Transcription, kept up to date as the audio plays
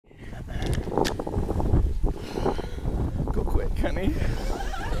Kenny.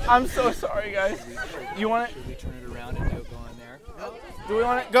 I'm so sorry, guys. You want it? Should we turn it around and go in there? Do we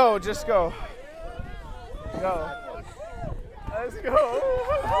want it? Go, just go. Go. Let's go.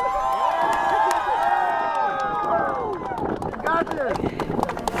 Got this.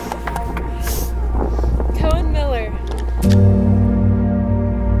 Cohen Miller.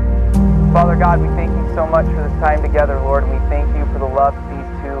 Father God, we thank you so much for this time together, Lord, and we thank you for the love that these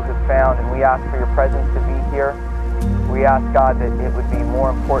two have found, and we ask for your presence to be here. We ask, God, that it would be more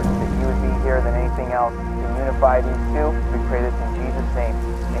important that you would be here than anything else to unify these two. We pray this in Jesus' name.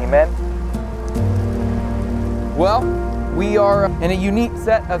 Amen. Well, we are in a unique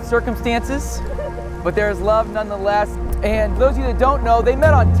set of circumstances, but there's love nonetheless. And for those of you that don't know, they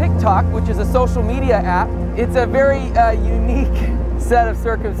met on TikTok, which is a social media app. It's a very unique set of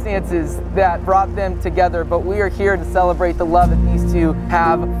circumstances that brought them together, but we are here to celebrate the love that these two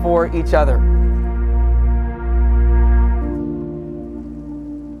have for each other.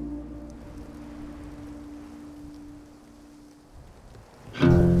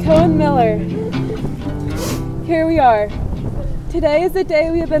 Cohen Miller. Here we are. Today is the day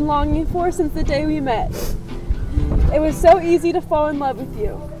we have been longing for since the day we met. It was so easy to fall in love with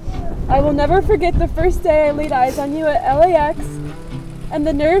you. I will never forget the first day I laid eyes on you at LAX and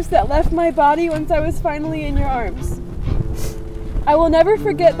the nerves that left my body once I was finally in your arms. I will never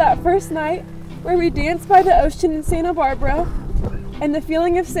forget that first night where we danced by the ocean in Santa Barbara and the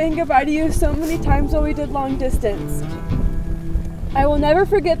feeling of saying goodbye to you so many times while we did long distance. I will never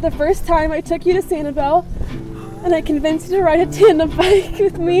forget the first time I took you to Sanibel and I convinced you to ride a tandem bike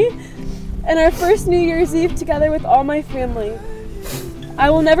with me and our first New Year's Eve together with all my family. I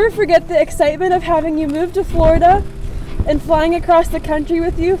will never forget the excitement of having you move to Florida and flying across the country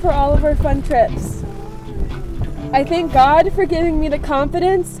with you for all of our fun trips. I thank God for giving me the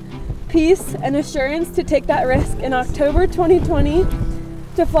confidence, peace, and assurance to take that risk in October 2020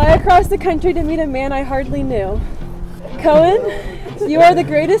 to fly across the country to meet a man I hardly knew. Cohen, you are the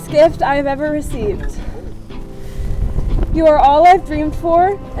greatest gift I have ever received. You are all I've dreamed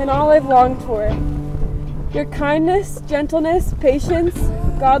for and all I've longed for. Your kindness, gentleness, patience,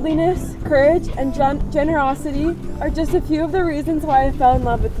 godliness, courage, and generosity are just a few of the reasons why I fell in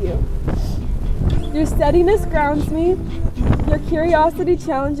love with you. Your steadiness grounds me, your curiosity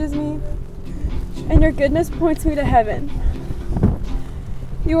challenges me, and your goodness points me to heaven.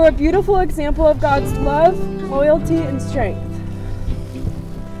 You are a beautiful example of God's love, loyalty, and strength.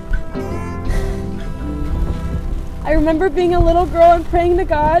 I remember being a little girl and praying to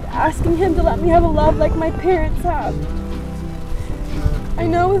God, asking Him to let me have a love like my parents have. I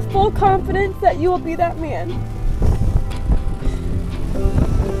know with full confidence that you will be that man.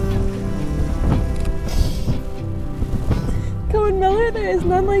 Cohen Miller, there is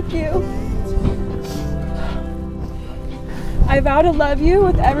none like you. I vow to love you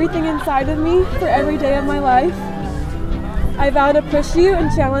with everything inside of me for every day of my life. I vow to push you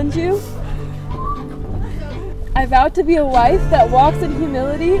and challenge you. I vow to be a wife that walks in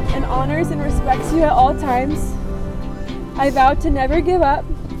humility and honors and respects you at all times. I vow to never give up,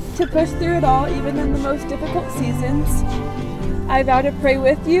 to push through it all, even in the most difficult seasons. I vow to pray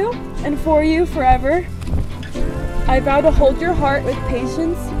with you and for you forever. I vow to hold your heart with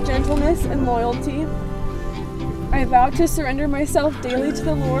patience, gentleness, and loyalty. I vow to surrender myself daily to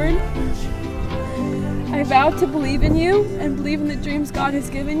the Lord. I vow to believe in you and believe in the dreams God has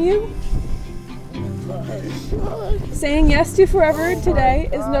given you. Saying yes to forever today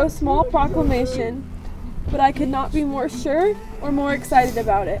is no small proclamation, but I could not be more sure or more excited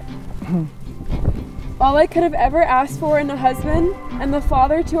about it. All I could have ever asked for in a husband and the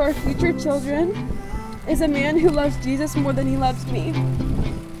father to our future children is a man who loves Jesus more than he loves me.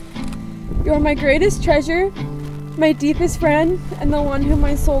 You are my greatest treasure, my deepest friend, and the one whom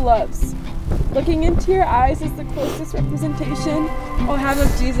my soul loves. Looking into your eyes is the closest representation I'll have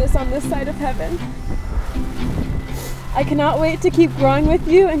of Jesus on this side of heaven. I cannot wait to keep growing with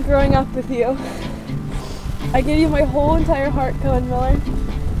you and growing up with you. I give you my whole entire heart, Cohen Miller,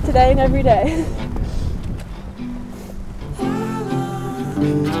 today and every day.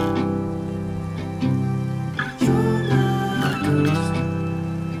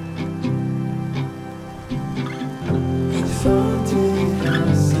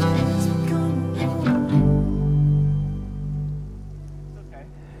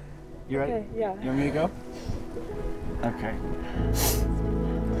 You ready? Okay, yeah. You want me to go? Okay.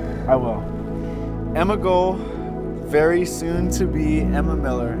 I will. Emma Goal, very soon to be Emma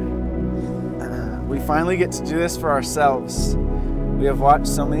Miller. We finally get to do this for ourselves. We have watched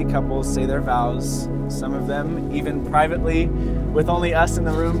so many couples say their vows, some of them even privately with only us in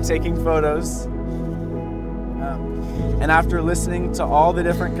the room taking photos. And after listening to all the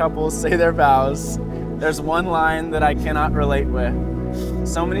different couples say their vows, there's one line that I cannot relate with.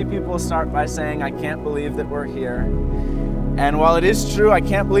 So many people start by saying, I can't believe that we're here. And while it is true, I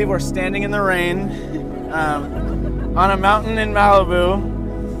can't believe we're standing in the rain on a mountain in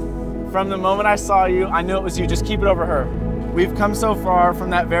Malibu. From the moment I saw you, I knew it was you. Just keep it over her. We've come so far from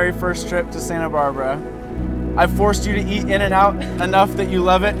that very first trip to Santa Barbara. I've forced you to eat in and out enough that you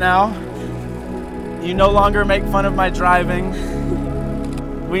love it now. You no longer make fun of my driving.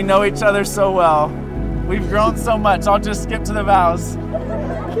 We know each other so well. We've grown so much. I'll just skip to the vows.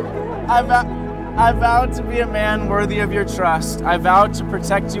 I vowed to be a man worthy of your trust. I vowed to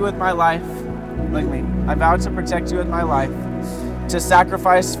protect you with my life. Look at me. I vowed to protect you with my life. To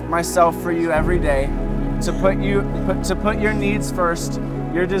sacrifice myself for you every day. To put your needs first,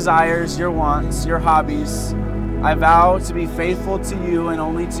 your desires, your wants, your hobbies. I vow to be faithful to you and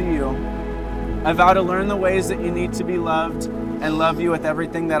only to you. I vow to learn the ways that you need to be loved and love you with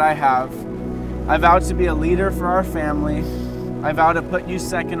everything that I have. I vow to be a leader for our family. I vow to put you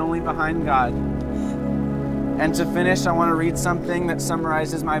second only behind God. And to finish, I want to read something that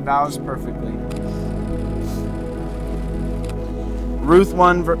summarizes my vows perfectly. Ruth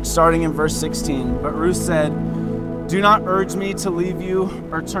 1, starting in verse 16. But Ruth said, do not urge me to leave you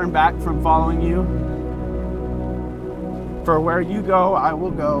or turn back from following you. For where you go, I will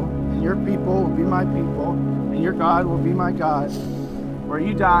go, and your people will be my people, and your God will be my God. Where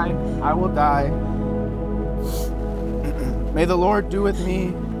you die, I will die. May the Lord do with me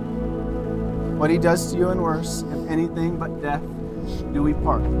what he does to you and worse, if anything but death do we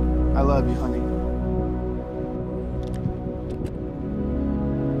part. I love you, honey.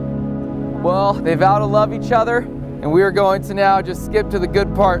 Well, they vow to love each other, and we are going to now just skip to the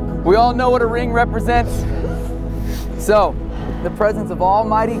good part. We all know what a ring represents. So, in the presence of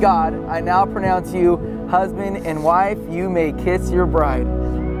Almighty God, I now pronounce you husband and wife. You may kiss your bride.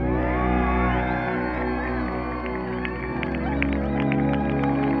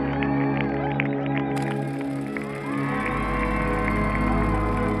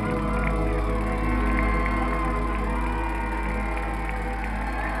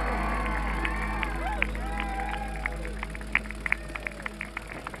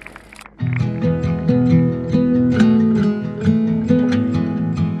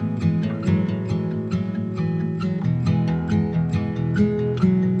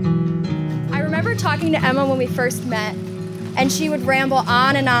 Talking to Emma when we first met, and she would ramble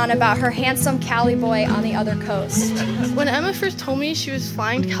on and on about her handsome Cali boy on the other coast. When Emma first told me she was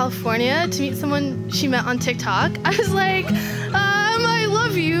flying to California to meet someone she met on TikTok, I was like, I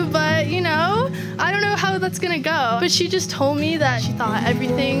love you, but you know, I don't know how that's gonna go. But she just told me that she thought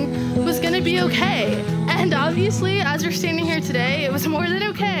everything was gonna be okay. And obviously, as we're standing here today, it was more than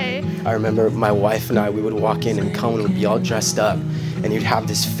okay. I remember my wife and I, we would walk in and Cohen would be all dressed up, and he'd have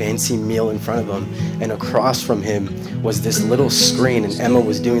this fancy meal in front of him, and across from him was this little screen, and Emma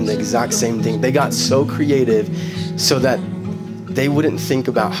was doing the exact same thing. They got so creative so that they wouldn't think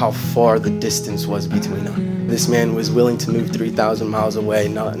about how far the distance was between them. This man was willing to move 3,000 miles away,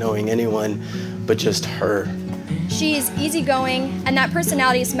 not knowing anyone but just her. She's easygoing, and that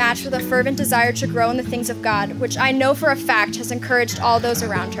personality is matched with a fervent desire to grow in the things of God, which I know for a fact has encouraged all those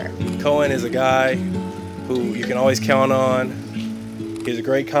around her. Cohen is a guy who you can always count on. He's a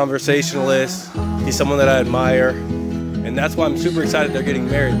great conversationalist. He's someone that I admire. And that's why I'm super excited they're getting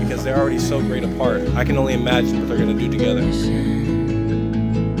married, because they're already so great apart. I can only imagine what they're going to do together.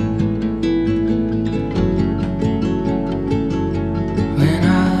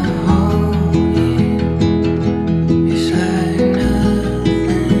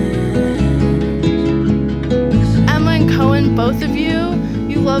 Emma and Cohen, both of you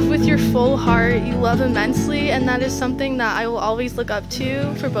love with your full heart, you love immensely, and that is something that I will always look up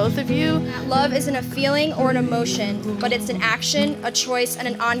to for both of you. Love isn't a feeling or an emotion, but it's an action, a choice, and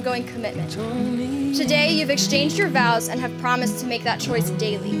an ongoing commitment. Today, you've exchanged your vows and have promised to make that choice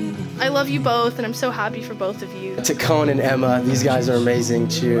daily. I love you both, and I'm so happy for both of you. To Cohen and Emma, these guys are amazing.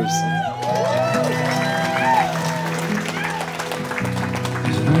 Cheers.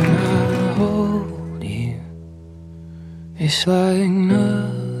 It's like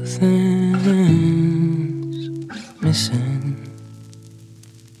nothing's missing.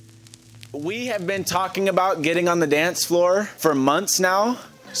 We have been talking about getting on the dance floor for months now.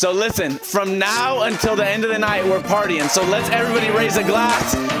 So listen, from now until the end of the night, we're partying. So let's everybody raise a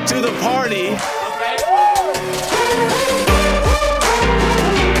glass to the party. Okay.